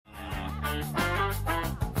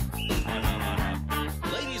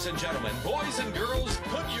Ladies and gentlemen, boys and girls,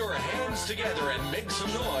 put your hands together and make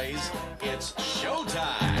some noise. It's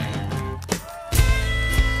showtime.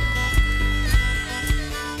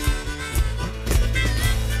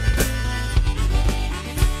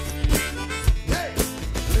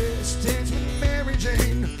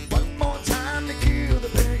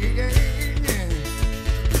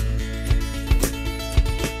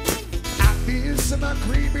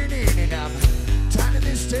 Creeping in and I'm tired of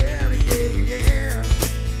this staring, yeah.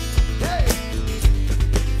 Hey!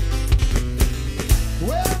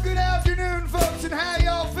 Well, good afternoon, folks, and how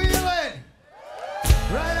y'all feeling?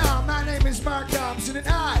 Right on, my name is Marc Dobson, and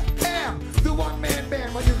I am the one-man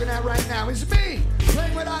band. What you're looking at right now is me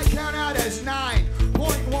playing what I count out as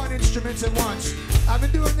 9.1 instruments at once. I've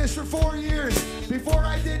been doing this for 4 years. Before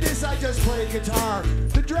I did this, I just played guitar.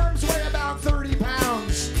 The drums weigh about 30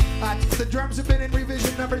 pounds. The drums have been in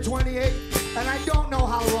revision number 28, and I don't know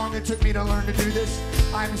how long it took me to learn to do this.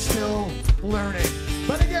 I'm still learning.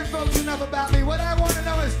 But again, folks, enough about me. What I want to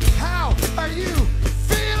know is, how are you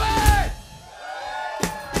feeling?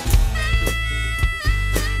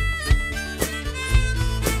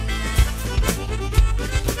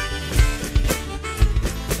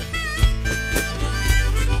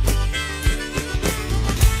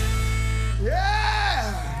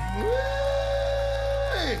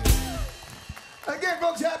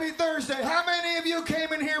 Happy Thursday. How many of you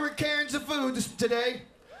came in here with cans of food today?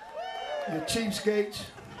 You cheapskates.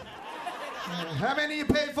 How many of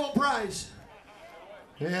you paid full price?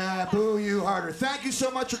 Yeah, boo you harder. Thank you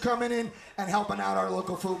so much for coming in and helping out our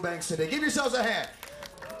local food banks today. Give yourselves a hand.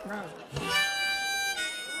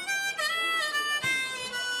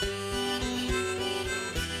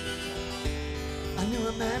 I knew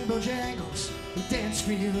a man, Bojangles, who danced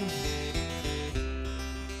for you.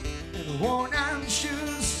 And worn out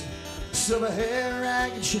shoes, silver hair,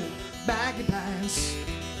 ragged shirt, baggy pants,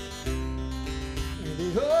 and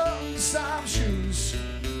the old soft shoes.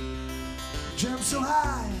 Jumped so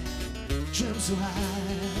high, jumped so high,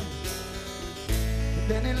 and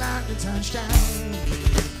then he liked the touchdown.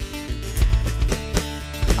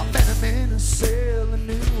 I met him in a cell and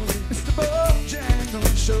knew Mr.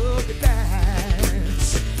 Bojangles sure could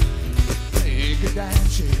dance. He could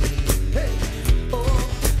dance, yeah. Hey, oh.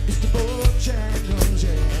 Bojangles,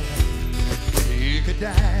 yeah, he could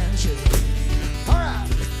dance, yeah. All right.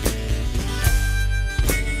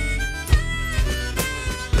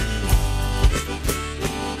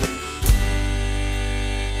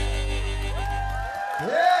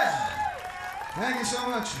 Yeah. Thank you so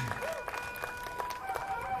much.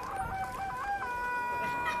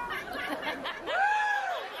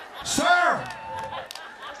 Sir,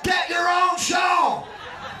 get your own show.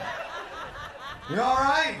 You all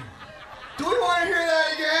right? Do we want to hear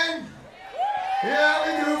that again? Yeah,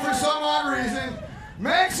 we do for some odd reason.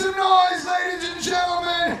 Make some noise, ladies and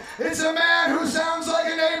gentlemen. It's a man who sounds like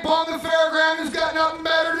an ape on the fairground who's got nothing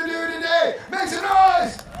better to do today. Make some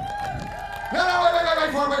noise! No,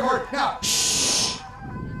 wait for it. Now, shh.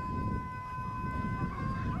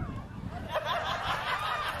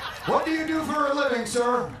 What do you do for a living,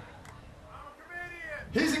 sir? I'm a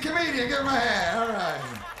comedian. He's a comedian. Give him a hand. All right.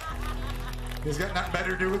 He's got nothing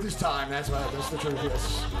better to do with his time. That's the truth,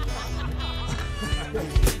 yes.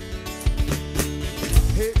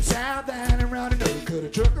 Heading south down and round another. Cut a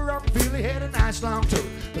trucker up and feel he had a nice long tour.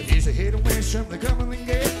 But he's a hit and miss from the Cumberland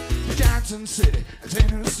Gate to Johnson City,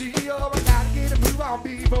 Tennessee. Oh, I gotta get a move on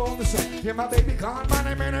before the sun. Yeah, my baby calling my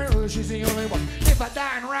name in her. She's the only one. If I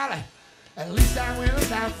die in Raleigh, at least I will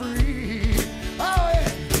die free. Oh,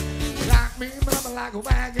 yeah. Rock me, mama, like a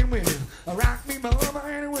wagon wheel. Rock me, mama,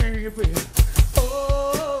 anywhere you feel.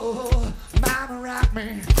 Oh, mama, rock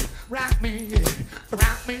me, yeah.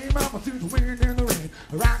 Rock me, mama, through the wind and the rain.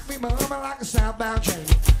 Rock me, mama, like a southbound train.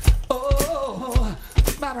 Oh,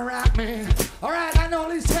 mama, rock me. All right, I know at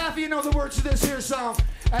least half of you know the words to this here song,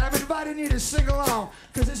 and I'm inviting you to sing along,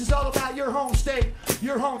 because this is all about your home state,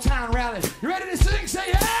 your hometown Raleigh. You ready to sing? Say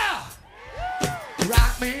yeah!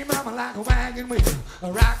 Rock me, mama, like a wagon wheel.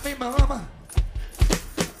 Rock me, mama.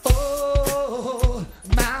 Oh,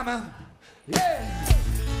 mama. Yeah.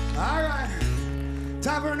 All right.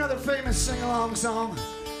 Time for another famous sing-along song.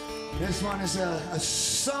 This one is a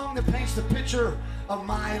song that paints the picture of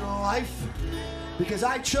my life, because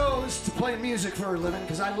I chose to play music for a living,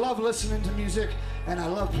 because I love listening to music and I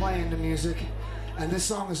love playing the music. And this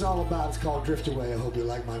song is all about, it's called Drift Away. I hope you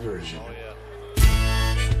like my version. Oh, yeah.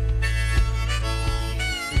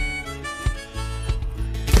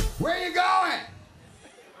 Where you going?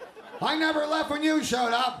 I never left when you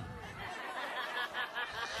showed up.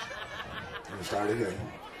 Start again.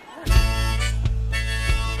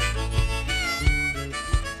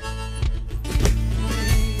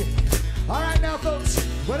 folks,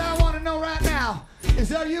 what I want to know right now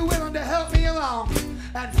is, are you willing to help me along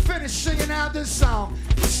and finish singing out this song?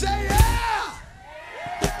 Say yeah!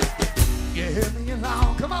 You hear me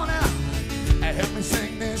along? Come on now and help me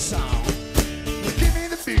sing this song. Give me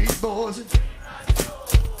the beat, boys.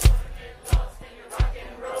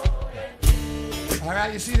 All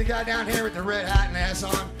right, you see the guy down here with the red hat and ass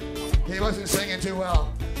on? He wasn't singing too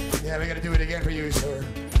well. Yeah, we got to do it again for you, sir.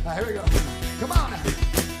 All right, here we go. Come on now.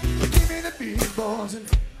 Give me the beat, boys.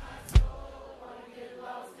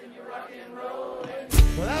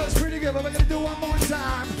 Well, that was pretty good, but we're going to do one more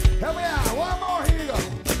time. Help me out. One more. Here you go.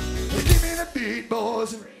 Give me the beat,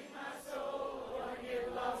 boys.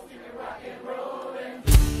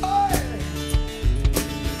 Oh, yeah.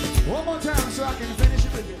 One more time so I can finish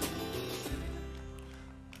it with you.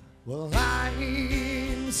 Well,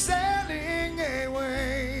 I'm sailing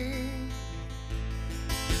away,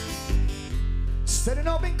 setting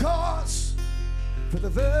open course for the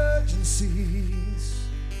virgin seas,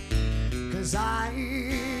 'cause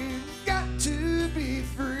I've got to be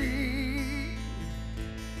free,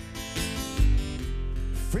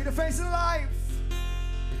 free to face the life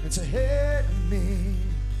that's ahead of me.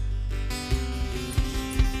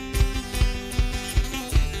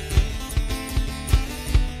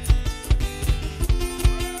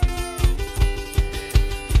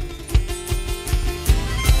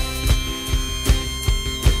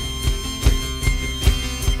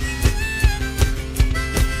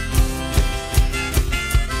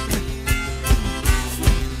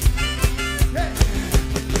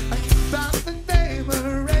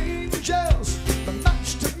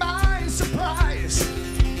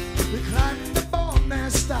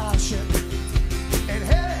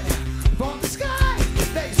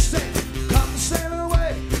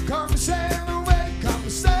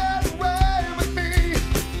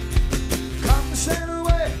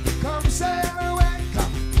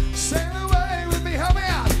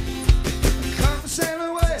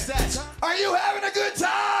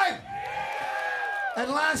 And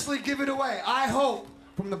lastly, give it away. I hope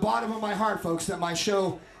from the bottom of my heart, folks, that my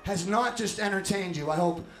show has not just entertained you. I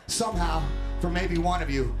hope somehow, for maybe one of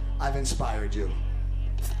you, I've inspired you.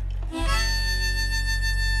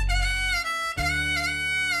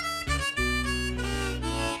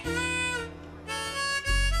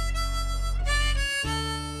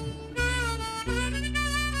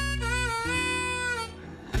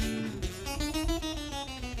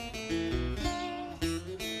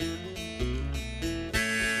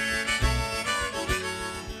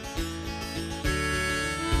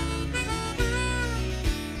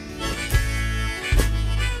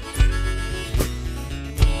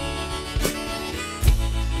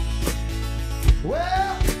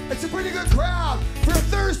 Well, it's a pretty good crowd for a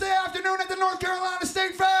Thursday afternoon at the North Carolina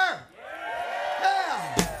State Fair.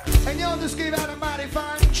 Yeah. And y'all just gave out a mighty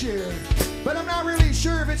fine cheer. But I'm not really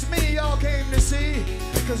sure if it's me y'all came to see,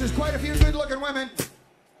 because there's quite a few good-looking women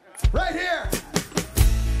right here.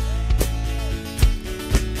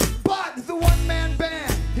 But the one-man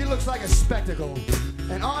band, he looks like a spectacle.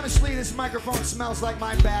 And honestly, this microphone smells like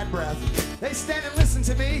my bad breath. They stand and listen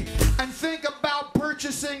to me and think about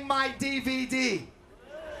purchasing my DVD.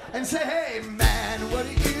 And say, hey, man, what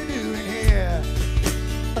are you doing here?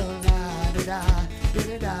 Oh, la-da-da,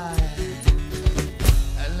 da-da-da,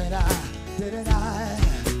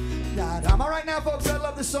 da-da-da. I'm all right now, folks. I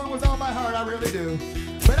love this song with all my heart. I really do.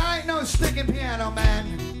 But I ain't no stinking piano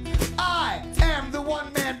man. I am the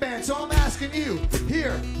one-man band, so I'm asking you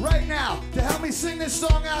here, right now, to help me sing this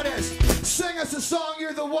song out as, sing us a song,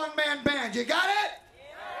 you're the one-man band. You got it?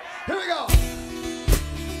 Here we go.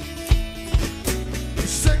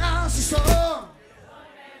 Sing us a song.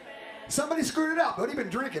 Somebody screwed it up. What have you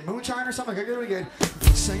been drinking? Moonshine or something? Okay, really good.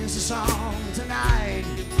 Sing us a song tonight.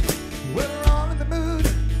 We're all in the mood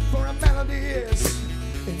for a melody, yes.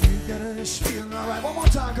 And you got us feeling all right. One more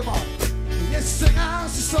time, come on. Yes, sing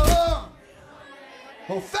us a song.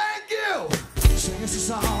 Oh, thank you. Sing us a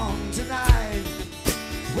song tonight.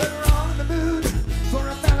 We're all in the mood for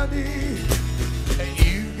a melody. And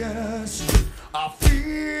you got us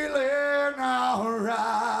feeling all right.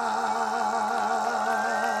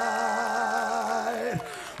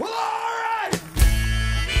 Well, all right.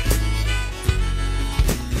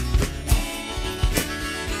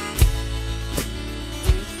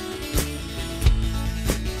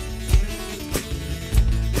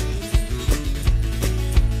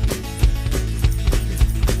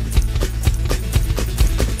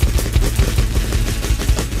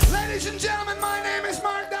 Ladies and gentlemen, my name is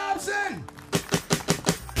Marc Dobson,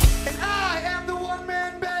 and I am the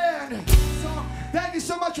one-man band. So, thank you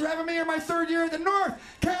so much for having me here my third year at the North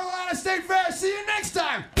Carolina State Fair. See you next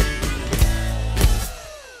time.